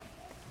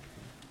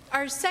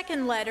Our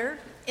second letter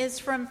is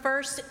from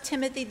 1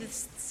 Timothy, the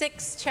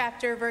 6th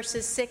chapter,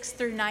 verses 6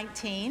 through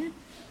 19.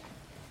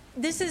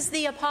 This is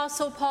the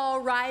Apostle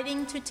Paul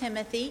writing to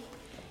Timothy,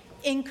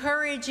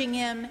 encouraging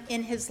him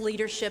in his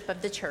leadership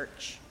of the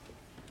church.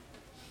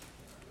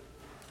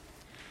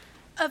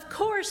 Of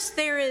course,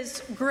 there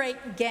is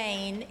great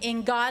gain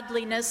in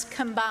godliness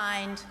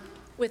combined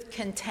with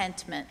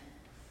contentment,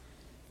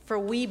 for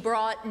we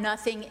brought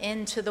nothing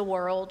into the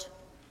world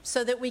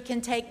so that we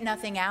can take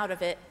nothing out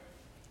of it.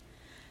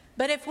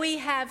 But if we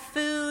have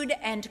food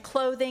and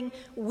clothing,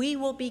 we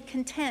will be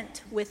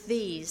content with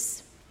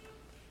these.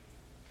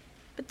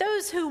 But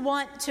those who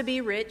want to be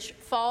rich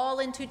fall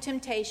into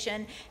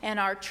temptation and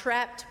are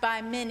trapped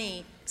by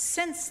many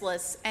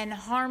senseless and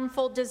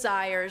harmful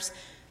desires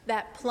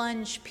that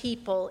plunge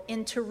people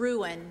into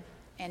ruin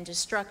and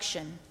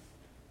destruction.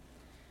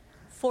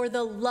 For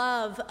the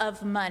love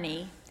of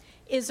money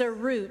is a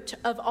root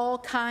of all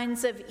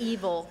kinds of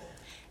evil,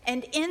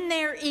 and in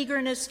their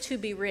eagerness to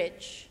be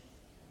rich,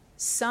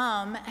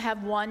 some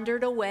have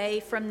wandered away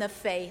from the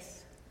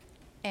faith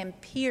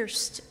and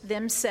pierced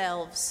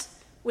themselves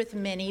with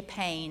many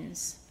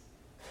pains.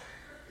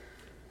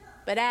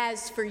 But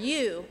as for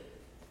you,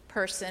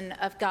 person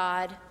of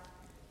God,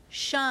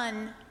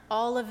 shun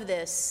all of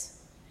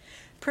this.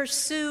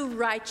 Pursue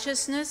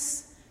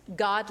righteousness,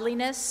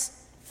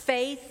 godliness,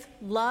 faith,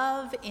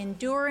 love,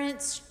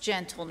 endurance,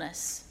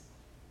 gentleness.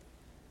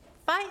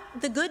 Fight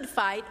the good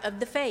fight of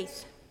the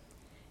faith.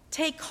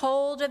 Take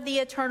hold of the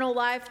eternal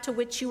life to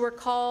which you were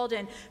called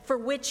and for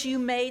which you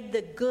made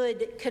the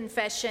good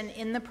confession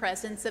in the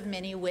presence of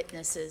many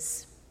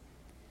witnesses.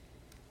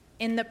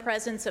 In the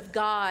presence of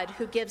God,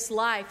 who gives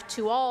life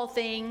to all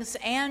things,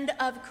 and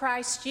of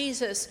Christ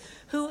Jesus,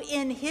 who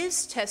in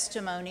his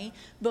testimony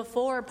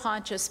before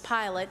Pontius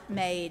Pilate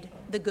made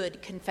the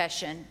good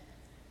confession.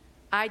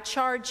 I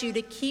charge you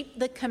to keep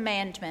the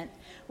commandment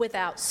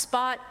without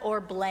spot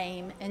or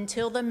blame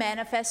until the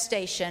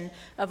manifestation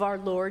of our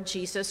Lord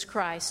Jesus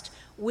Christ,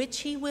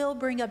 which he will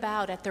bring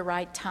about at the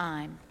right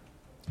time.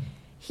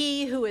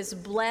 He who is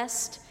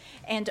blessed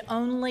and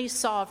only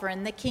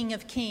sovereign, the King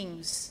of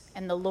kings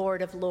and the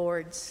Lord of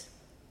lords.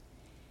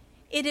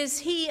 It is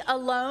he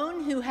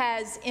alone who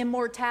has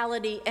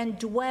immortality and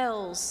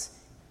dwells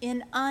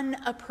in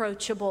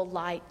unapproachable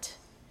light,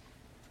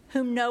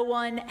 whom no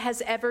one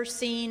has ever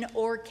seen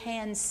or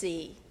can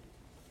see.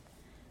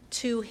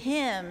 To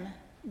him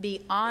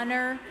be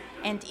honor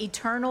and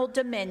eternal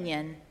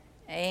dominion.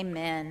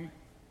 Amen.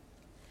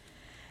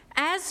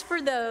 As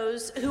for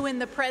those who in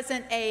the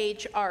present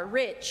age are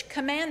rich,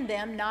 command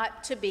them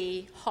not to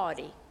be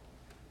haughty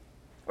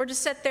or to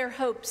set their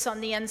hopes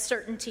on the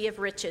uncertainty of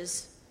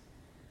riches,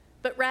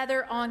 but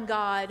rather on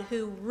God,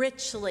 who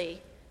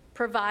richly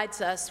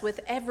provides us with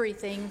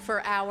everything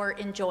for our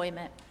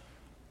enjoyment.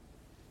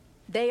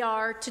 They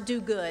are to do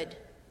good,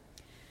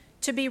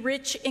 to be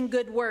rich in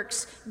good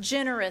works,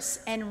 generous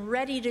and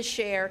ready to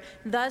share,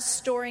 thus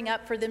storing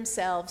up for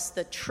themselves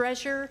the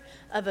treasure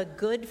of a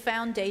good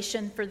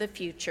foundation for the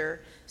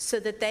future, so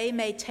that they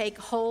may take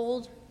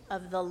hold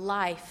of the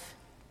life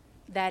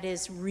that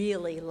is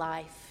really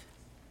life.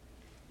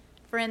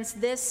 Friends,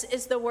 this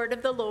is the word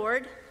of the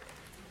Lord.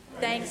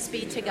 Thanks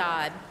be to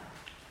God.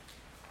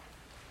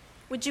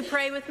 Would you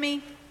pray with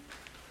me?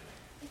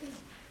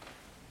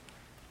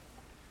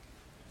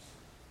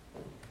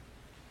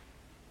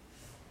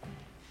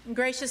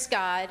 Gracious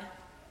God,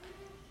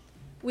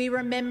 we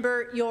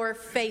remember your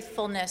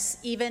faithfulness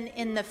even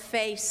in the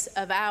face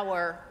of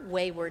our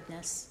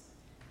waywardness,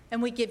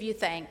 and we give you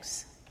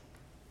thanks.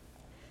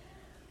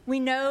 We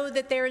know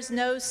that there is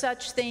no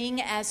such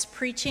thing as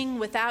preaching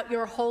without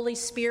your Holy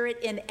Spirit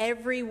in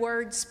every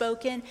word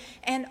spoken,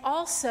 and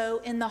also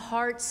in the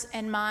hearts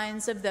and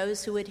minds of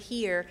those who would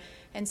hear.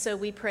 And so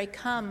we pray,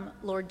 come,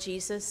 Lord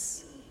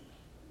Jesus,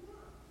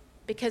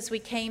 because we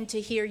came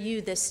to hear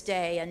you this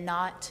day and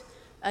not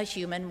a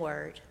human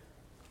word.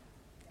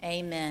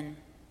 Amen.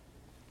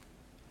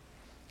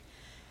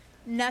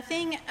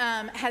 Nothing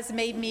has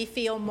made me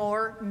feel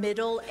more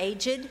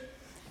middle-aged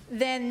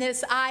than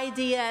this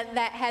idea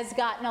that has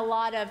gotten a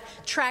lot of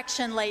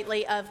traction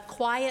lately of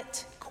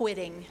quiet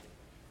quitting.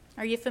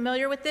 Are you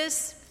familiar with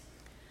this?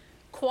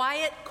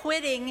 Quiet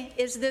quitting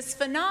is this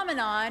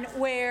phenomenon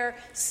where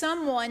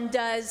someone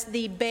does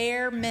the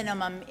bare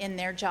minimum in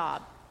their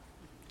job.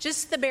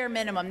 Just the bare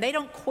minimum. They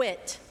don't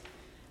quit,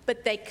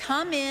 but they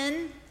come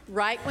in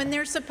right when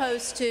they're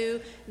supposed to.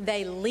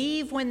 They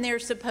leave when they're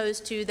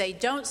supposed to. They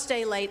don't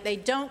stay late. They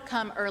don't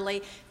come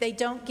early. They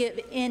don't give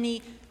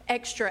any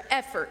extra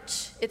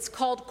effort. It's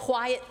called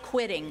quiet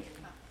quitting.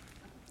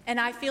 And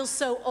I feel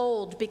so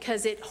old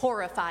because it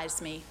horrifies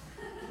me.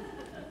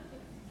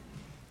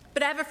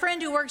 But I have a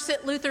friend who works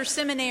at Luther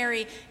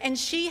Seminary, and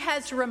she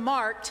has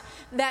remarked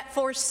that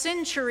for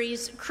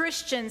centuries,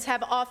 Christians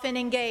have often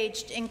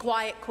engaged in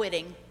quiet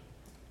quitting.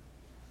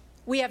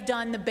 We have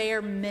done the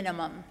bare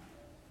minimum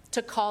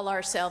to call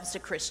ourselves a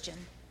Christian.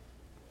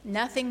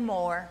 Nothing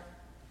more.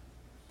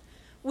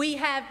 We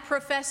have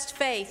professed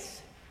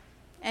faith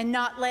and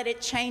not let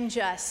it change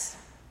us.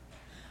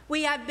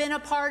 We have been a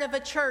part of a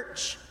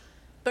church,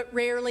 but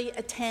rarely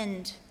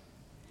attend.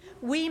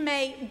 We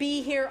may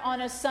be here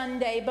on a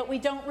Sunday, but we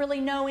don't really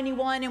know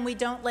anyone and we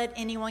don't let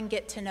anyone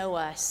get to know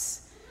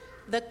us.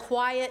 The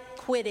quiet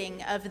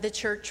quitting of the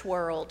church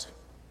world.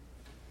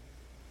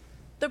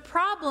 The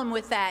problem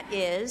with that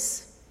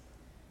is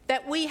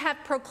that we have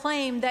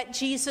proclaimed that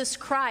Jesus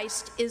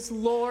Christ is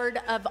Lord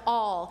of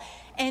all.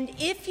 And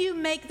if you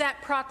make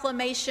that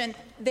proclamation,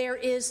 there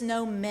is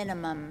no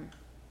minimum.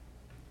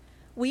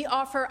 We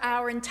offer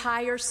our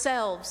entire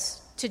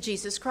selves to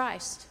Jesus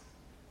Christ.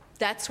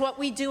 That's what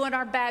we do in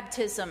our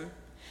baptism.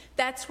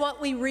 That's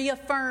what we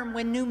reaffirm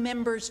when new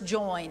members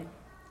join.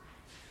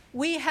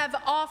 We have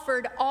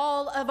offered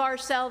all of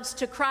ourselves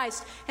to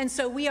Christ, and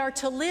so we are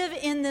to live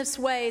in this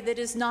way that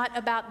is not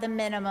about the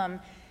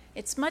minimum.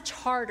 It's much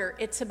harder.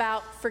 It's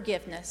about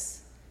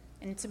forgiveness,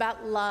 and it's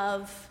about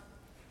love,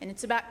 and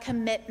it's about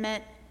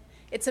commitment.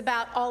 It's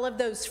about all of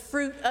those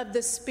fruit of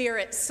the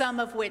Spirit,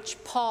 some of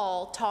which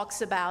Paul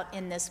talks about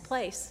in this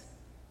place.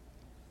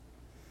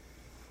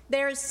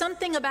 There is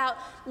something about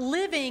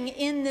living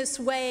in this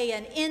way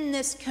and in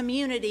this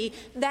community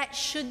that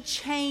should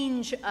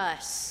change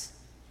us.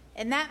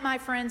 And that, my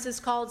friends, is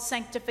called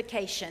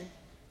sanctification.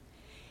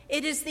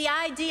 It is the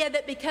idea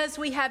that because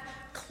we have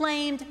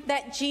claimed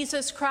that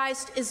Jesus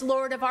Christ is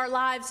Lord of our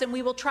lives and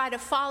we will try to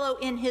follow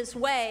in his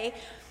way,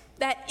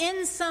 that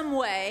in some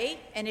way,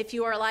 and if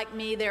you are like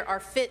me, there are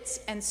fits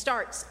and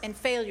starts and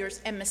failures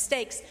and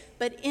mistakes,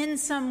 but in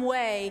some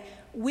way,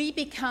 we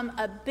become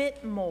a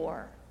bit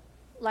more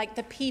like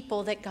the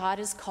people that God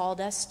has called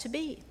us to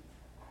be.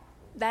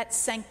 That's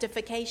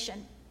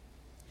sanctification.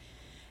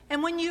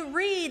 And when you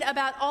read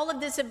about all of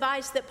this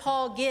advice that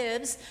Paul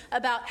gives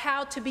about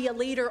how to be a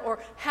leader or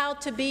how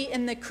to be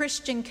in the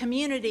Christian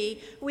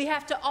community, we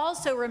have to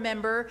also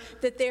remember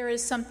that there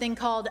is something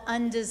called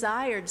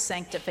undesired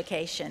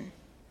sanctification.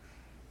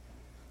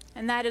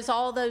 And that is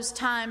all those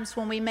times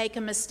when we make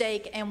a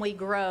mistake and we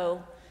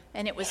grow,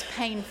 and it was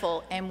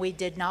painful and we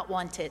did not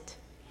want it.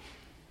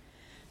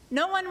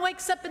 No one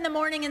wakes up in the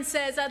morning and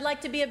says, I'd like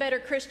to be a better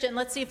Christian.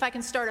 Let's see if I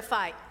can start a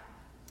fight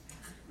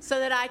so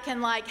that I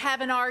can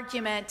have an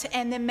argument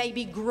and then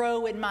maybe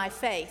grow in my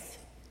faith.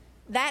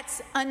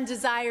 That's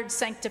undesired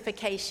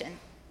sanctification.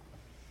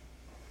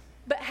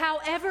 But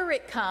however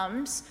it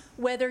comes,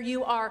 whether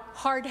you are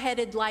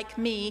hard-headed like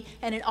me,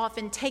 and it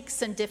often takes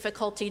some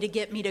difficulty to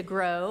get me to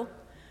grow,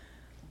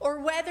 or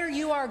whether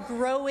you are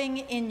growing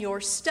in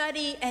your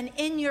study and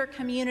in your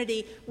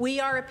community, we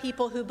are a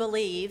people who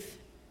believe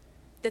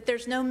that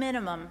there's no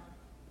minimum.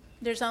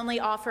 There's only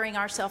offering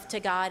ourselves to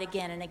God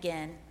again and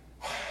again.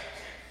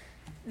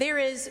 There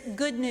is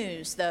good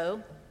news,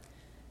 though.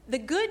 The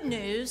good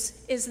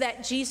news is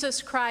that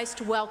Jesus Christ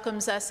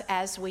welcomes us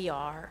as we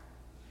are.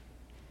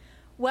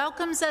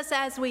 Welcomes us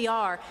as we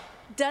are.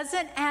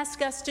 Doesn't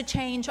ask us to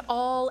change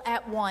all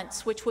at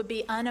once, which would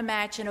be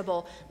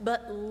unimaginable,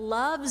 but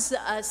loves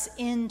us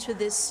into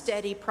this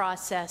steady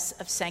process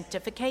of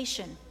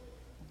sanctification.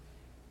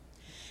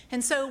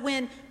 And so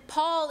when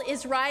Paul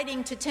is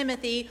writing to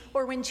Timothy,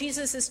 or when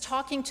Jesus is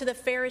talking to the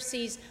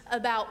Pharisees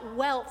about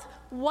wealth,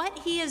 what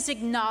he is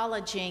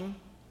acknowledging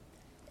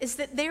is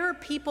that there are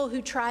people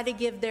who try to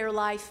give their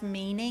life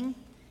meaning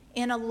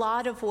in a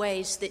lot of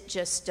ways that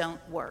just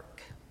don't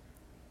work.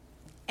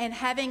 And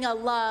having a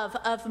love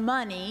of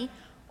money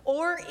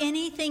or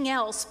anything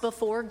else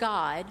before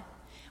God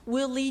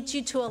will lead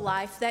you to a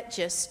life that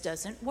just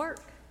doesn't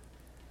work.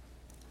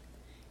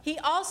 He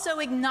also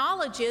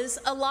acknowledges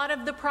a lot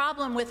of the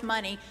problem with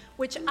money,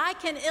 which I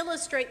can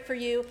illustrate for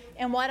you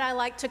in what I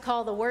like to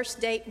call the worst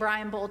date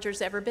Brian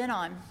Bolger's ever been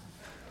on.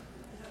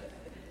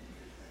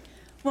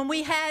 When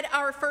we had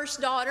our first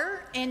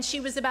daughter, and she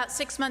was about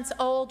 6 months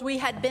old, we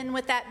had been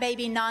with that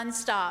baby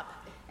nonstop,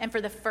 and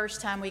for the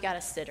first time we got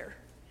a sitter.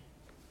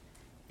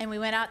 And we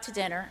went out to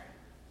dinner,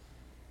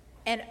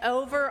 and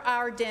over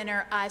our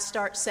dinner, I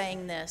start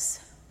saying this: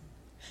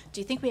 do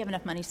you think we have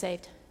enough money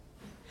saved?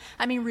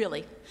 I mean,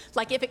 really,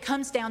 if it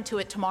comes down to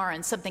it tomorrow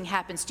and something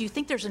happens, do you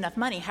think there's enough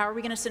money? How are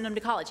we going to send them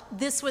to college?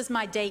 This was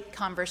my date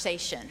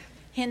conversation,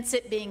 hence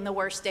it being the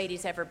worst date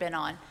he's ever been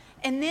on.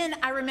 And then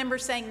I remember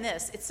saying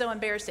this, it's so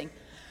embarrassing.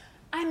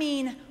 I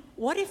mean,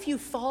 what if you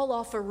fall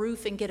off a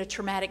roof and get a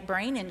traumatic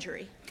brain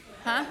injury?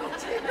 Huh?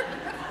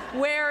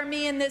 Where are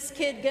me and this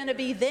kid going to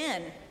be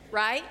then,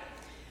 right?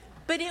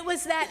 But it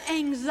was that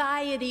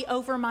anxiety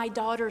over my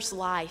daughter's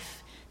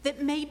life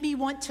that made me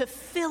want to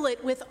fill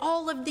it with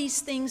all of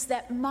these things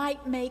that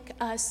might make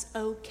us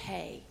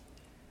okay.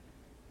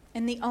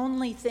 And the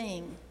only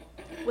thing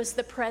was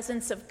the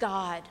presence of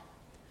God,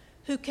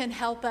 who can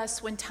help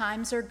us when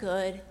times are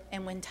good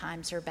and when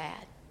times are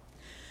bad,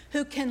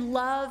 who can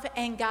love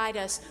and guide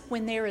us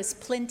when there is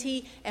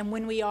plenty and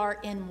when we are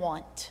in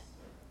want.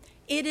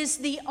 It is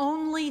the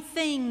only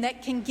thing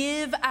that can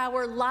give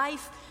our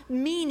life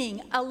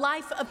meaning, a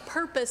life of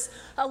purpose,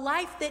 a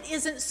life that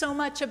isn't so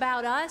much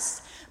about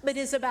us, but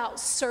is about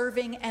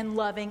serving and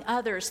loving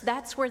others.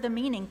 That's where the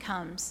meaning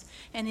comes,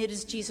 and it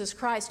is Jesus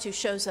Christ who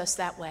shows us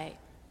that way.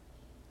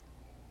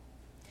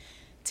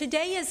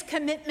 Today is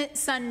Commitment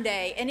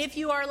Sunday, and if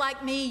you are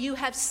like me, you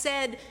have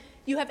said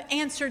you have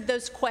answered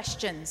those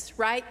questions,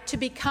 right? To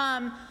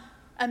become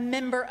a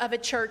member of a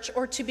church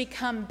or to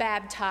become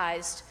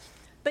baptized.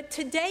 But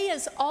today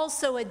is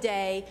also a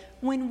day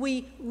when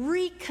we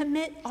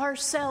recommit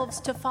ourselves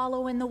to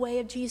follow in the way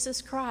of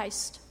Jesus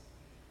Christ.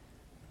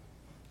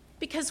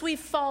 Because we've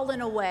fallen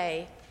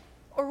away,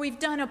 or we've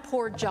done a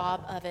poor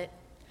job of it.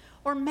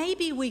 Or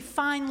maybe we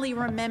finally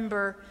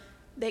remember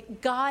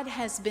that God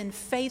has been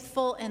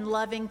faithful and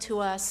loving to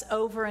us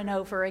over and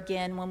over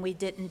again when we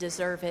didn't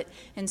deserve it.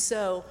 And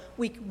so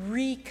we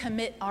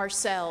recommit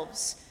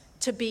ourselves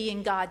to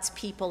being God's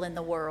people in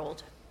the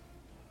world.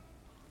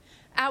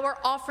 Our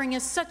offering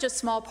is such a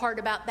small part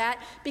about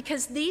that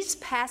because these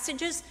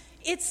passages,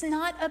 it's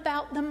not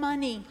about the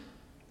money.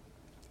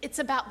 It's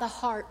about the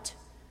heart.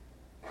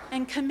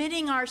 And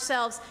committing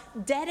ourselves,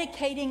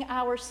 dedicating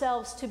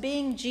ourselves to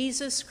being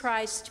Jesus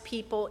Christ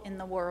people in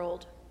the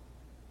world.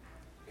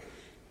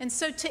 And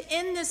so to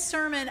end this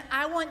sermon,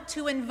 I want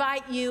to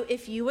invite you,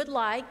 if you would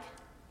like,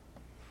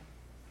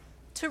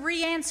 to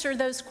re-answer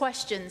those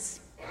questions.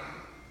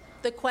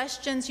 The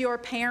questions your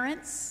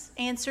parents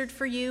answered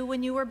for you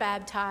when you were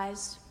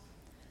baptized.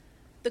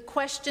 The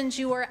questions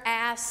you were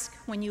asked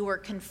when you were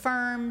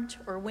confirmed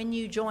or when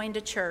you joined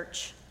a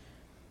church.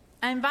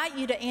 I invite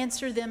you to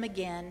answer them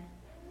again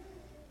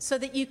so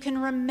that you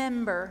can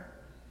remember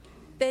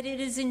that it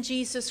is in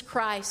Jesus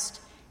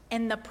Christ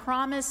and the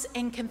promise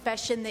and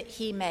confession that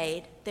he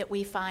made that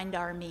we find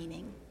our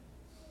meaning.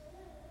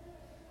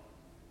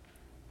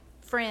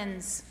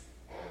 Friends,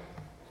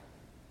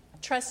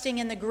 trusting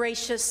in the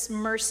gracious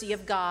mercy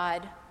of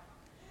God,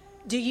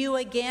 do you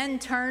again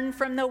turn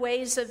from the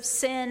ways of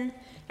sin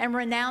and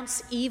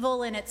renounce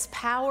evil and its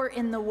power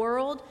in the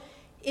world?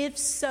 If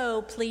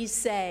so, please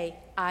say,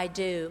 I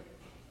do.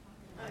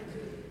 I do.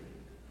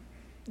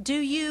 Do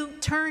you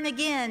turn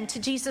again to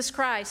Jesus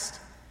Christ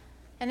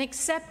and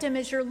accept him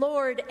as your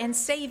Lord and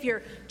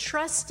Savior,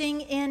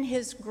 trusting in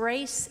his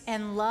grace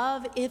and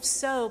love? If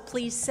so,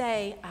 please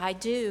say, I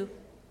do.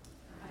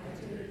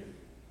 I do.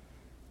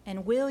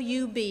 And will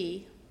you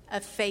be a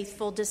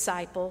faithful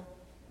disciple,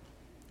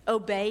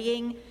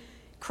 obeying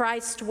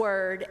Christ's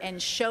word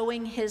and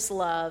showing his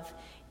love?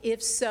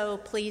 If so,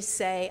 please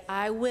say,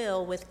 I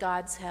will with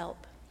God's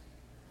help.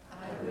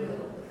 I will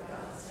with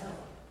God's help.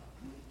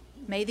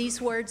 May these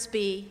words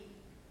be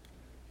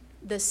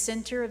the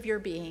center of your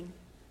being,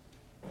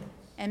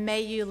 and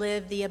may you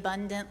live the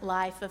abundant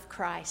life of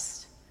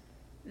Christ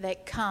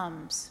that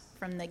comes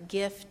from the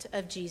gift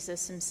of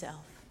Jesus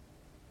himself.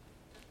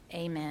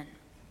 Amen.